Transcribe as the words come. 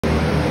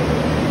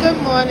Good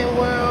morning,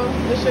 world.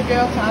 It's your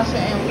girl Tasha,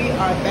 and we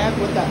are back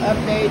with the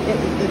update. It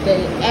is the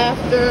day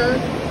after.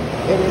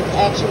 It is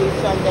actually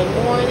Sunday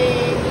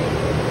morning.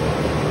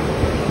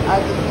 I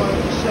just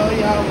wanted to show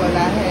y'all what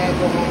I had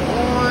going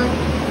on.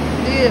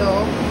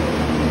 Still,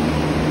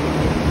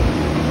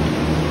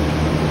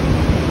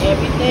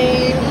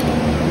 everything,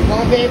 you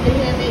won't be able to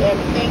hear me.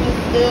 Everything is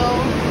still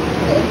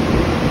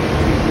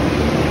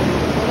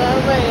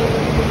already.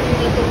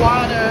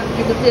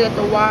 You can see that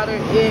the water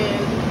is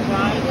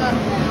drying up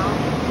now.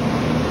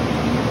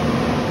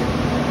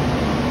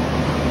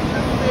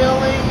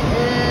 Filling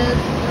is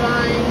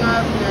drying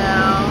up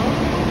now.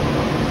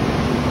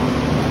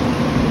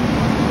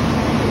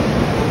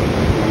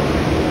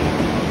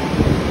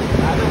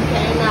 I just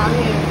came out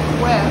here and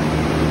swept,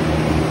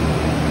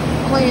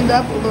 cleaned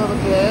up a little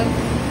bit.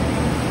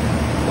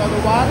 So the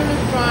water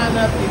is drying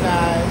up, you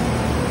guys.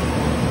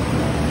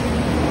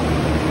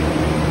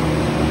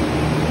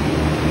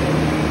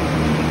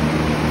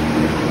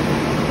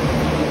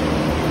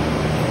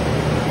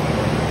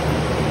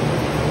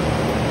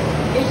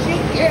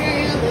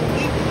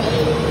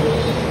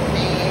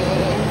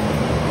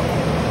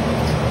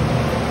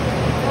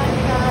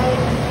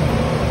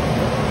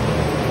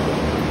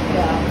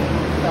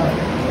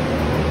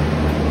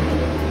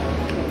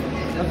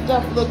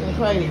 Stuff looking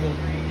crazy.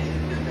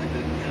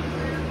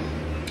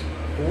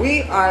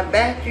 We are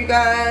back, you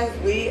guys.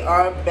 We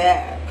are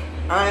back.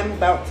 I'm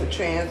about to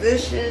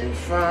transition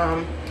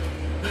from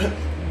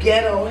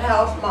ghetto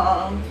house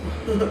mom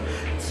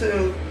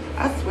to,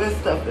 I swear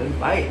stuff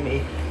invite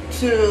me,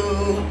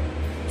 to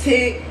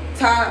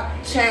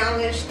TikTok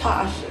challenge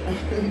Tasha.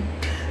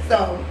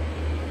 So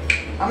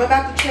I'm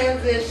about to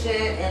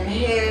transition and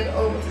head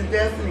over to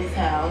Destiny's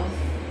house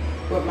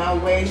with my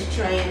waist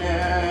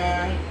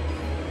trainer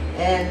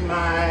and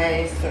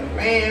my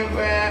saran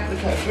wrap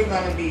because we're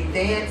going to be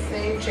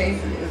dancing.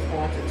 Jason is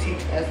going to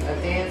teach us a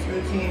dance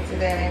routine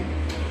today.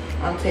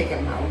 I'm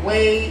taking my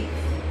weights,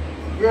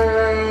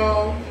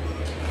 girl.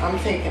 I'm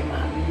taking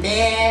my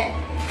mat.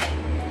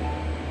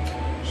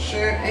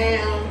 Sure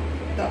am.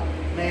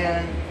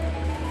 Man,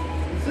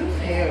 Zeus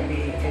hair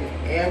be in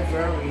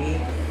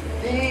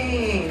everything,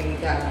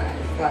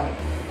 guys. Like,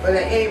 but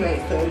at any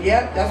rate, so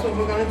yep, that's what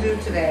we're going to do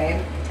today.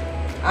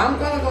 I'm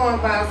going to go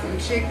and buy some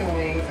chicken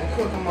wings and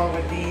cook them over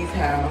at Dee's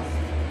house.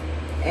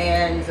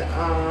 And,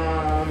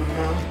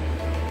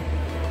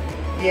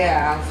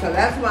 yeah, so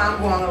that's why I'm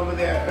going over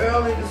there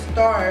early to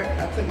start.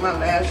 I took my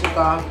lashes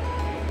off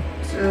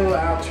to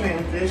our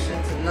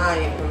transition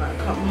tonight when I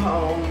come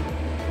home.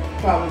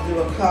 Probably do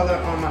a color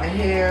on my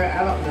hair.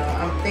 I don't know.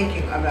 I'm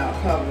thinking about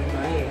coloring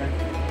my hair.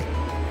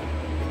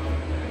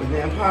 But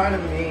then part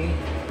of me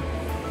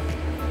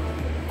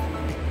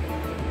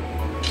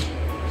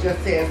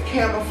just says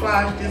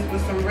camouflage this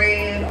with some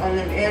red on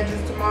them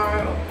edges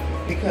tomorrow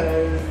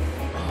because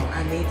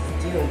I need to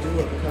still do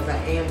it because I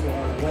am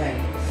going away,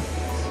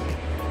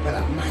 but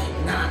I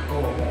might not go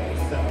away,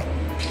 so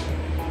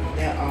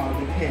that all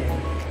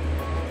depends.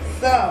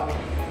 So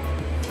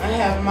I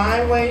have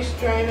my waist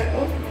trainer.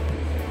 Oh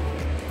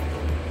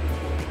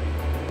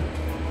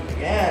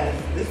yes,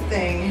 this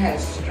thing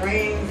has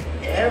strings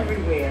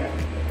everywhere.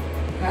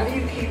 How do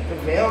you keep the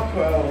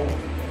Velcro,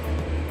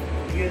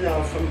 you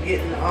know, from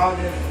getting all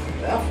this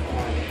stuff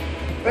on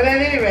it? But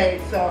at any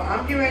rate, so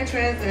I'm getting ready to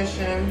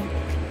transition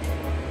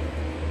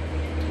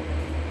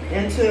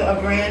into a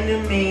brand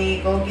new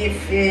me, go get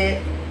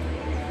fit,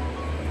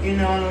 you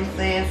know what I'm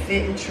saying,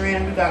 fit and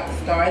trim. We got to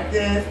start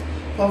this.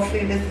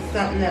 Hopefully this is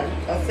something that,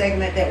 a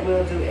segment that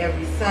we'll do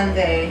every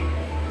Sunday.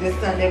 This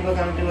Sunday we're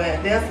going to do it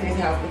at Destiny's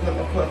house because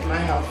of course my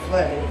house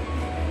flooded.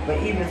 But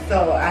even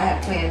so, I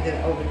have planned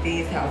it over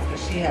Dee's house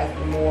because she has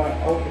the more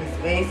open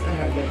space in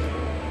her living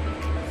room.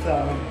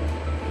 So,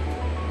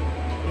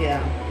 yeah,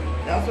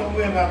 that's what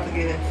we're about to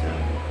get into.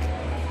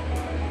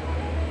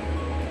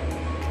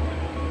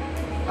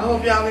 I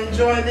hope y'all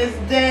enjoy this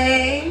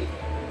day.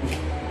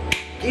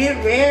 Get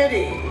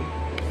ready.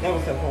 That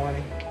was so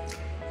corny.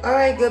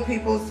 Alright, good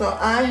people, so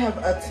I have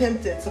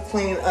attempted to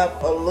clean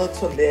up a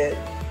little bit.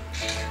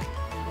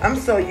 I'm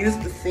so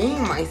used to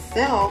seeing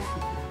myself.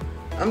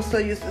 I'm so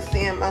used to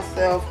seeing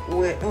myself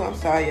with, oh, I'm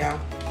sorry, y'all.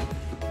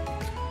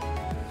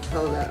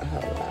 Hold up.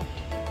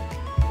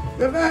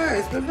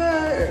 Reverse.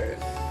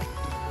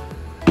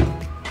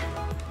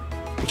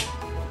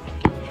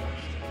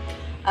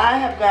 I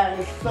have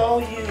gotten so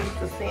used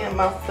to seeing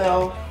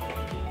myself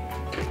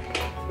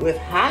with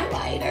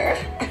highlighter.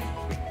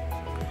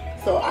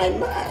 So I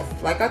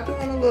must, like I threw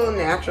in a little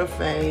natural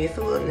face.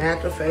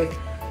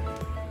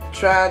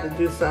 Tried to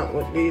do something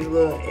with these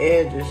little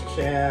edges,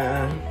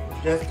 child,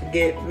 just to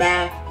get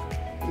back.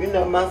 You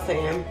know my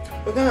saying.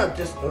 We're gonna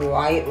just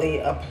lightly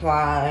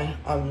apply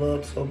a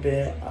little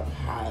bit of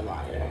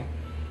highlighter.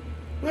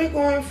 We're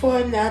going for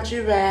a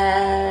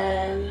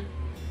natural,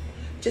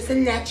 just a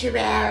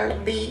natural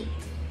beat.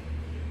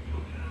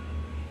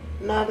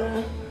 Not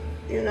a,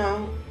 you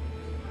know.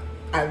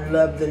 I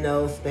love the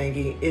nose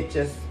thingy. It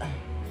just,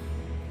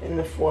 in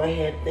the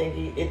forehead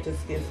thingy, it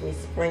just gives me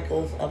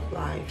sprinkles of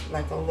life,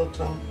 like a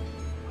little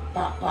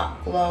pop,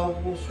 pop, glow,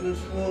 whoosh, whoosh,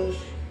 whoosh.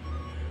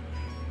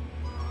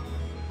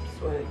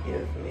 what it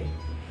gives me.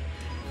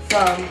 So,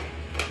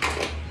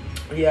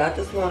 yeah, I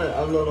just want it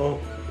a little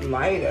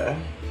lighter.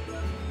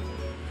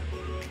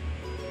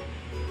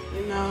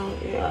 You know,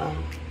 yeah.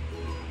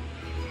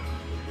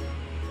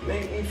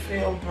 Make me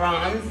feel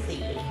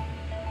bronzy.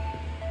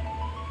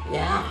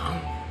 Yeah.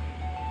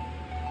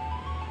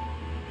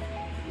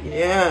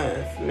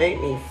 Yes, make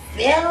me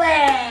feel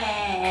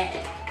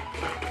it.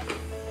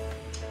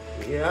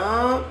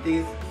 Yeah,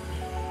 these.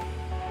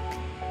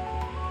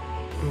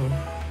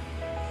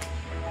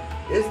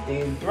 It's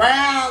these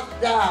browns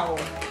though.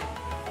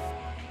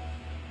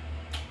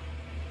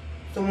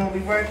 So when we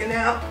working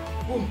out,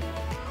 1,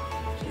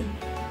 2,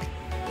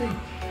 3.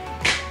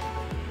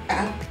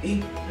 I'll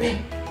be ready.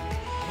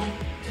 1,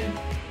 2,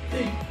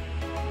 3, 4.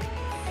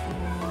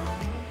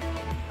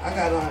 I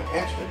got on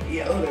extra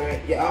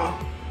deodorant, y'all.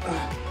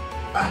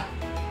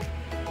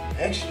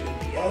 Extra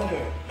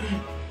deodorant.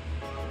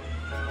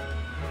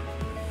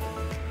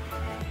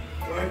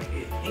 Work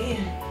it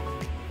in.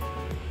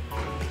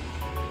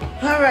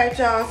 Alright,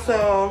 y'all,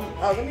 so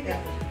let me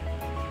get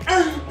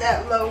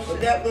that lotion.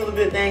 That little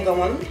bit ain't going.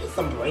 Let me put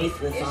some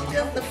bracelets on. It's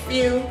just a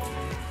few.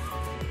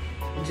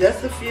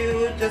 Just a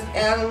few. Just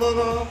add a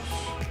little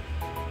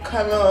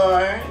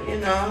color, you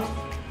know.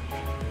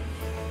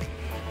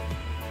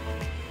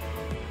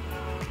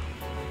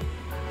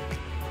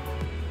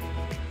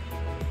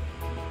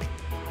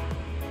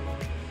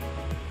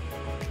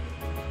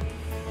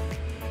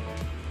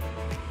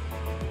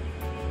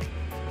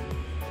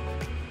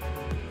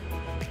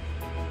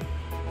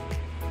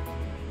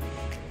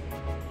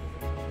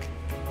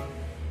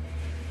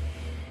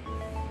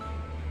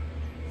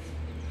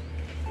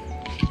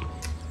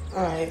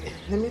 Alright,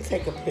 let me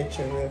take a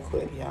picture real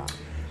quick, y'all.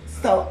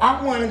 So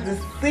I wanted to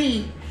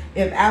see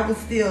if I was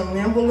still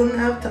nimble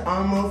enough to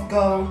almost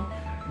go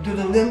do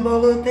the limbo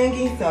little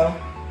thingy. So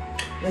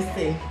let's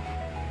see.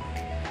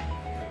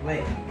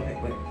 Wait.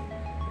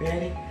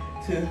 Ready?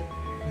 2, 3.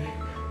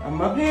 I'm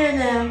up here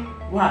now.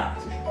 Watch.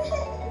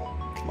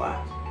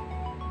 Watch.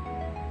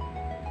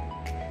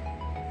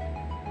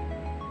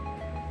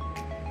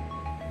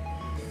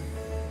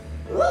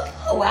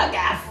 Ooh, I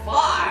got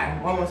far.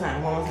 One more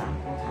time.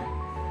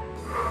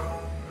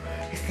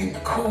 It's in the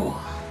core.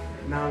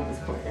 Now I'm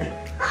just playing.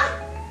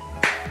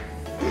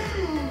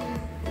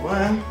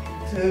 1,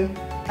 2.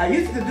 I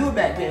used to do it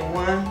back then.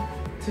 1,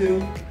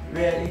 2,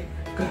 ready,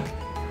 go.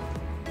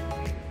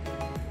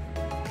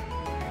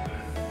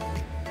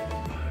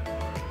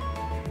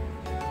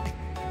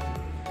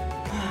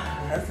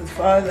 That's as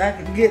far as I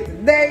can get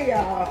today,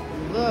 y'all.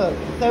 Look,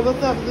 say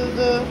what's up,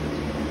 Zuzu.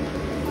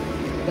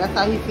 That's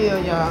how he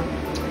feel, y'all.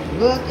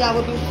 Look, y'all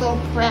would be so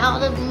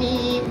proud of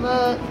me.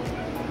 Look,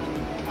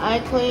 I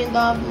cleaned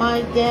off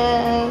my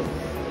desk,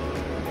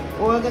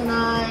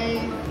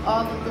 organized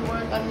all of the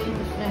work I need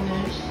to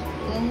finish.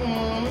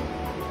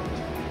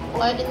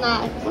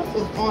 Organized. What's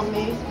this on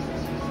me?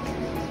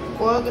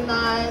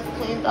 Organized,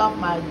 cleaned off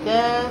my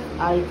desk.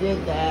 I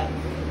did that.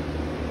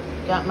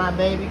 Got my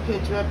baby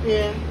picture up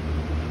here.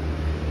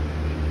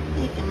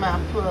 Look at my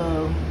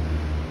poo.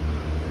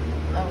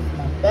 That was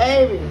my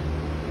baby.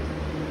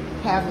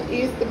 Have the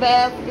Easter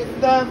basket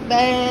stuff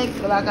bags,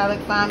 but I gotta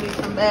find me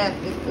some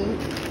baskets too.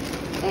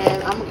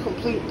 And I'm gonna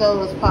complete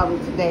those probably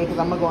today because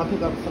I'm gonna go and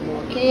pick up some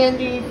more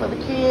candy for the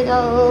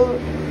kiddos.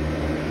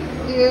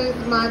 Here's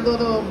my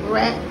little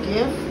brat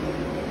gift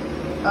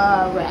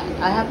rack.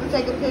 I have to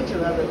take a picture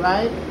of it,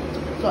 right?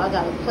 So I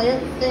got a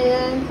plant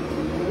stand,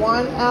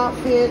 1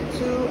 outfit,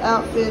 2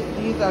 outfits.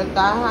 These are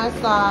thigh-high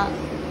socks,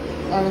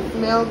 and it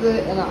smells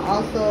good. And I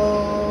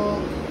also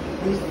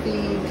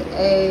received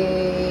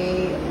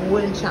a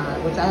wind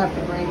chime, which I have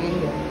to bring in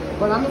here.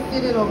 But I'm gonna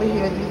sit it over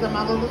here. These are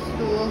my little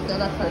stools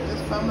that I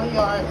purchased from a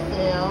yard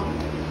sale.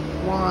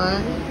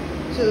 1,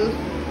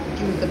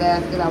 2. Use the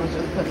basket. I was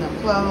just putting up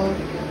clothes.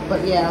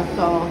 But yeah,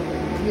 so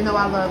you know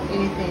I love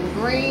anything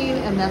green,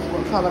 and that's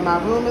what color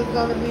my room is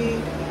gonna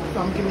be.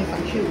 So I'm getting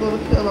some cute little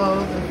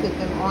pillows and sit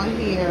them on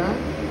here.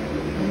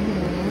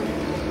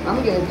 I'm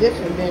gonna get a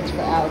different bench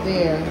for out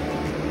there.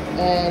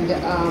 And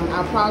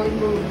I'll probably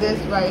move this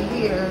right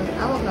here.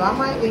 I don't know, I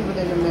might leave it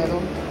in the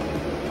middle.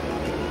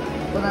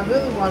 But I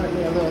really wanted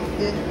me a little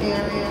sit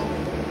area.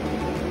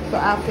 So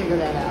I'll figure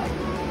that out.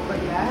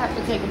 But yeah, I have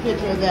to take a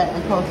picture of that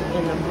and post it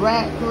in the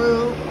brat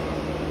group.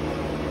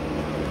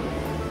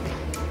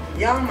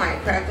 Y'all might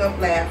crack up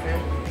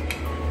laughing,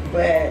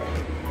 but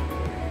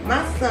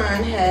my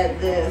son had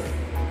this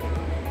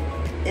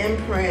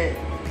imprint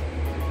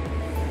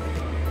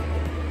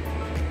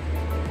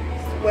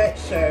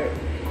sweatshirt,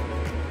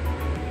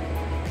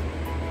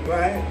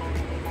 right?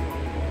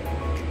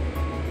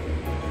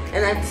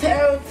 And I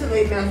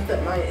totally messed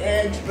up my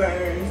edge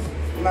burns,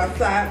 my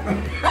side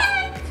burns,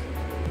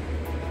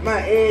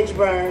 my edge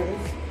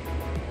burns.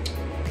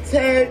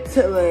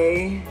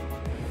 Totally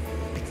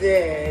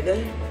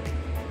did.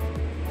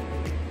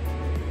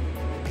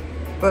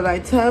 But I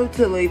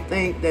totally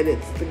think that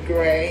it's the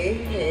gray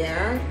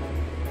hair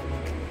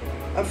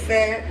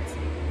effect.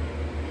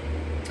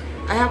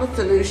 I have a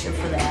solution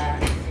for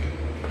that.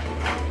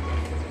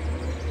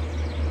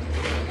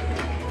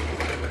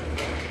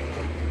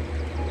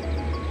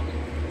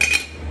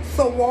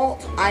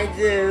 swatch I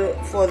do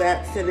for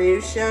that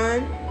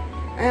solution.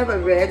 I have a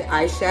red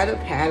eyeshadow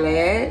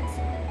palette,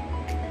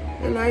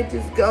 and I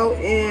just go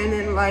in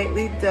and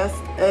lightly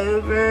dust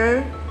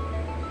over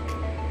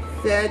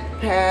said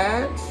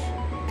patch.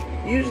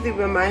 Usually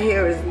when my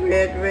hair is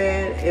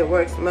red, it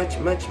works much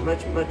better.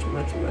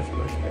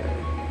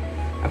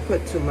 I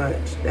put too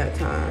much that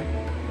time.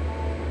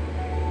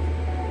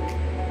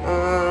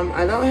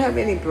 I don't have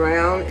any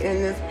brown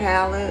in this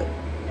palette,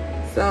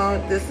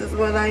 so this is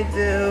what I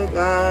do,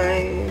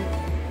 guys.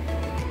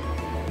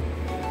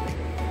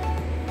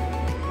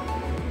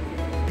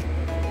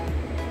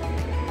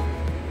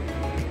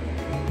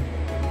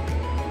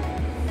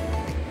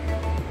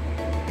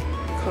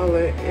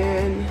 Color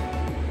in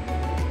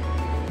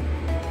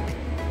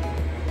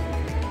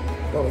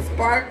those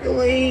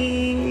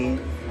sparklies.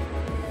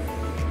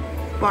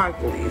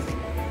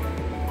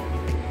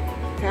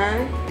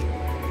 Okay.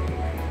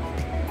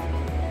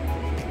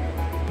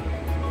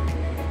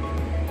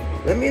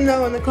 Let me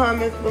know in the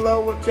comments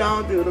below what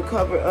y'all do to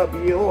cover up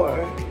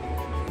your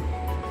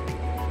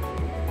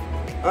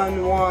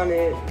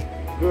unwanted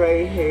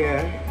gray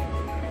hair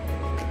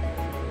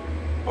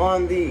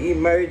on the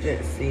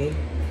emergency.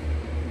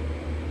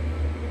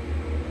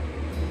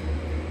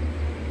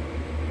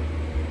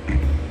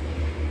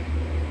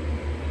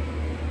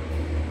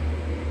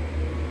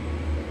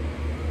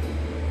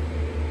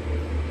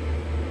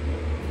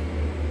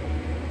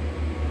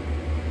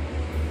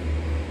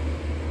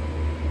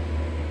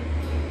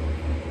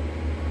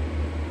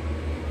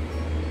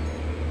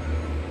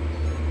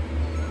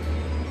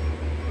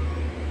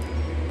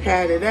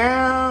 Pat it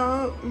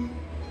out.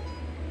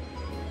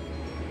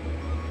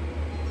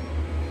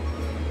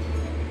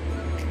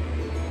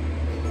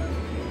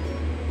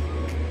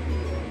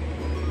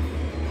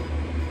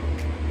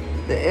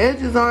 The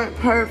edges aren't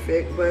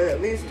perfect, but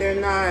at least they're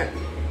not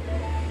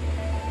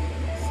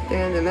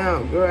standing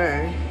out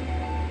gray.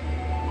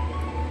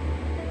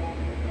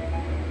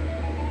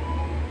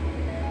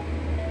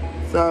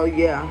 So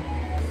yeah,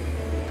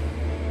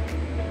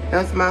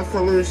 that's my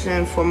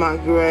solution for my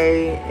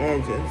gray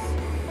edges.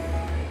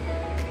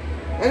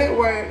 And it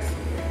works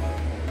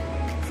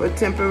for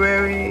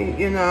temporary,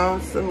 you know,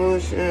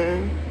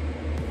 solution.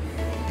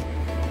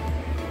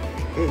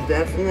 It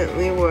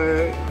definitely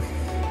works.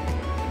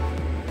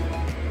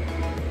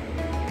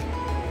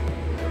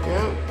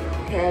 Yep,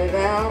 pat it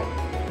out.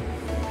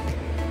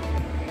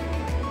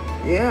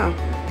 Yeah.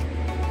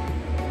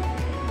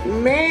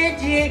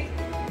 Magic.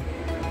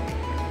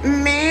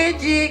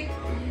 Magic.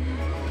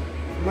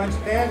 Much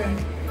better.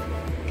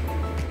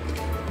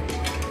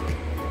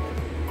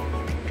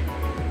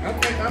 I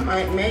think I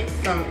might make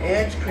some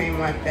edge cream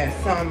like that.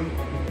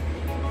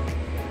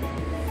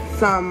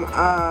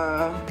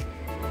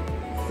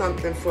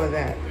 Something for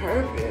that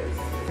purpose.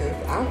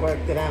 Since I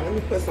worked it out, let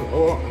me put some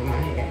oil on my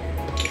hair.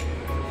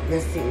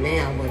 Let's see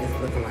now what it's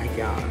looking like,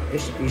 y'all.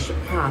 It should be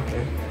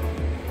popping.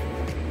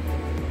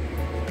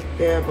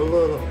 Dab a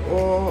little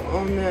oil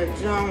on that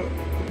junk.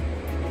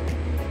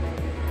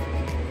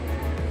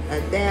 A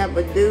dab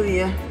will do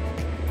ya.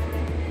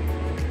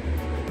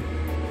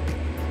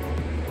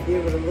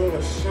 Give it a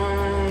little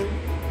shine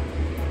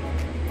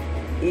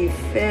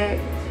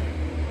effect.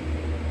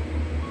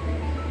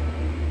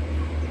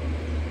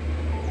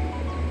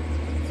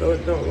 So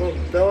it don't look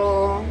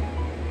dull.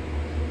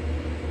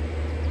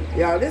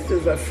 Y'all, this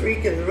is a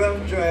freaking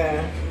rough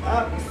draft.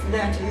 I'll be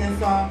snatching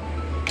this off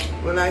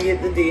when I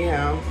get the D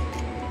house.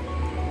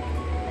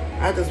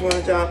 I just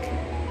wanted y'all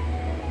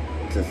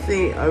to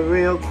see a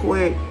real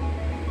quick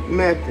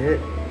method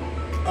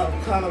of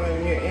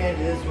coloring your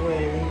edges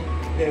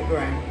when they're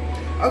gray.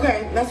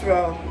 Okay, let's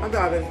roll. My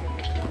daughters.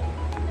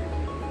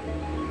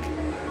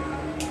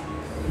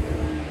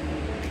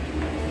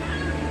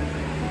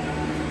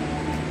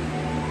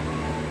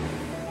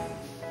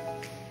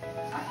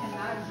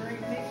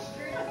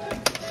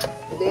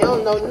 They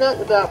don't know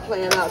nothing about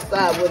playing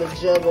outside with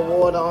a jug of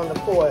water on the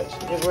porch.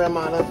 Your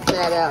grandma done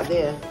sat out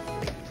there.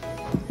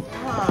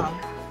 Huh.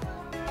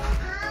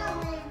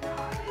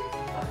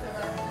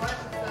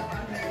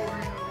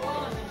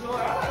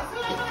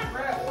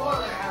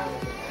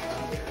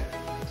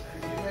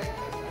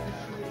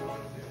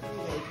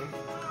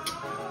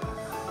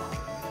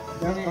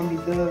 That's gonna be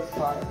Doug's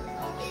part. I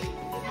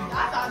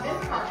thought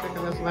this part.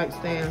 Chicken looks like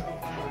Stan.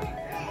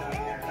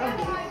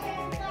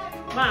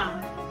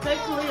 Mom, take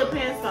Kalia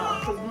pants off,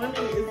 because women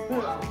is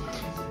good.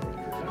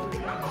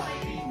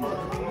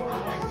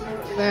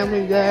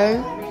 Family day.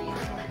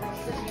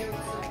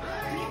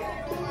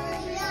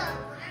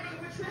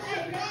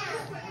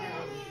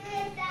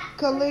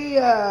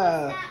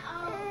 Kalia.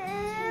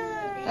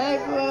 Hey,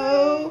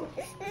 boo.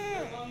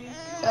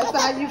 That's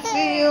how you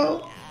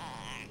feel?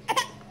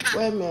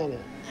 Wait a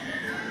minute.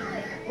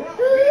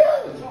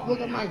 Look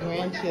at my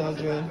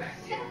grandchildren.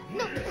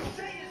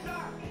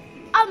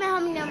 Oh, no.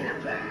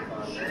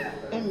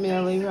 And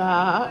Millie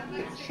Rock.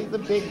 She's a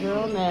big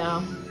girl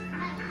now.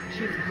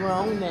 She's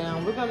grown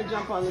now. We're going to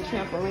jump on the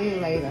trampoline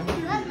later.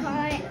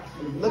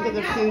 Look at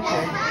the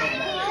future.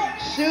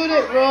 Shoot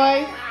it,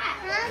 Roy.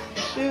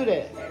 Shoot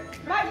it.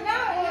 Right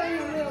now or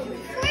in a little bit?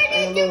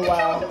 In a little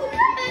while.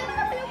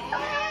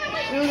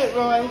 Shoot it,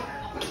 Roy.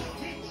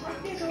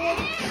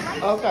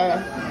 Okay.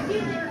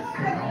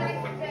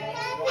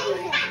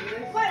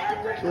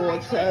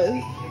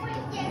 Cortez.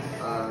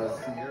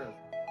 Sierra.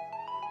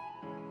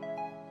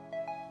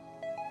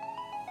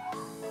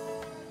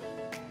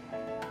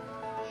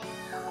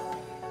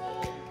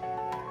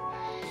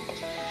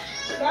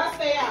 Y'all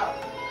stay out.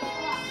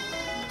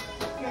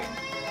 Okay.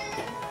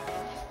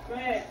 Go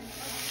ahead.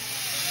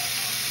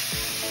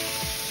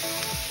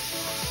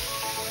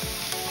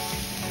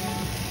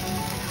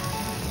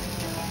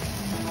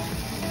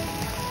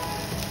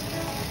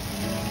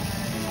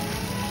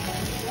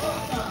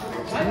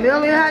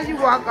 Millie, how you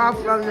walk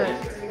off from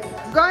this?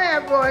 Go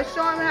ahead, Roy.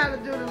 Show him how to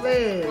do the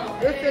leg.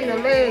 It's in the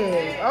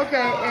leg. Okay,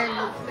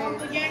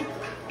 and Again.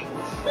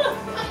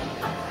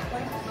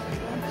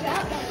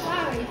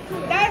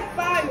 That's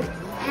fire.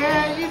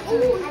 yeah, you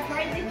too. I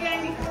tried to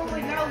get me through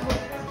it over.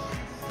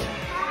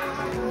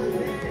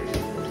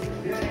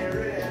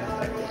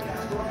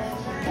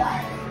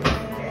 What?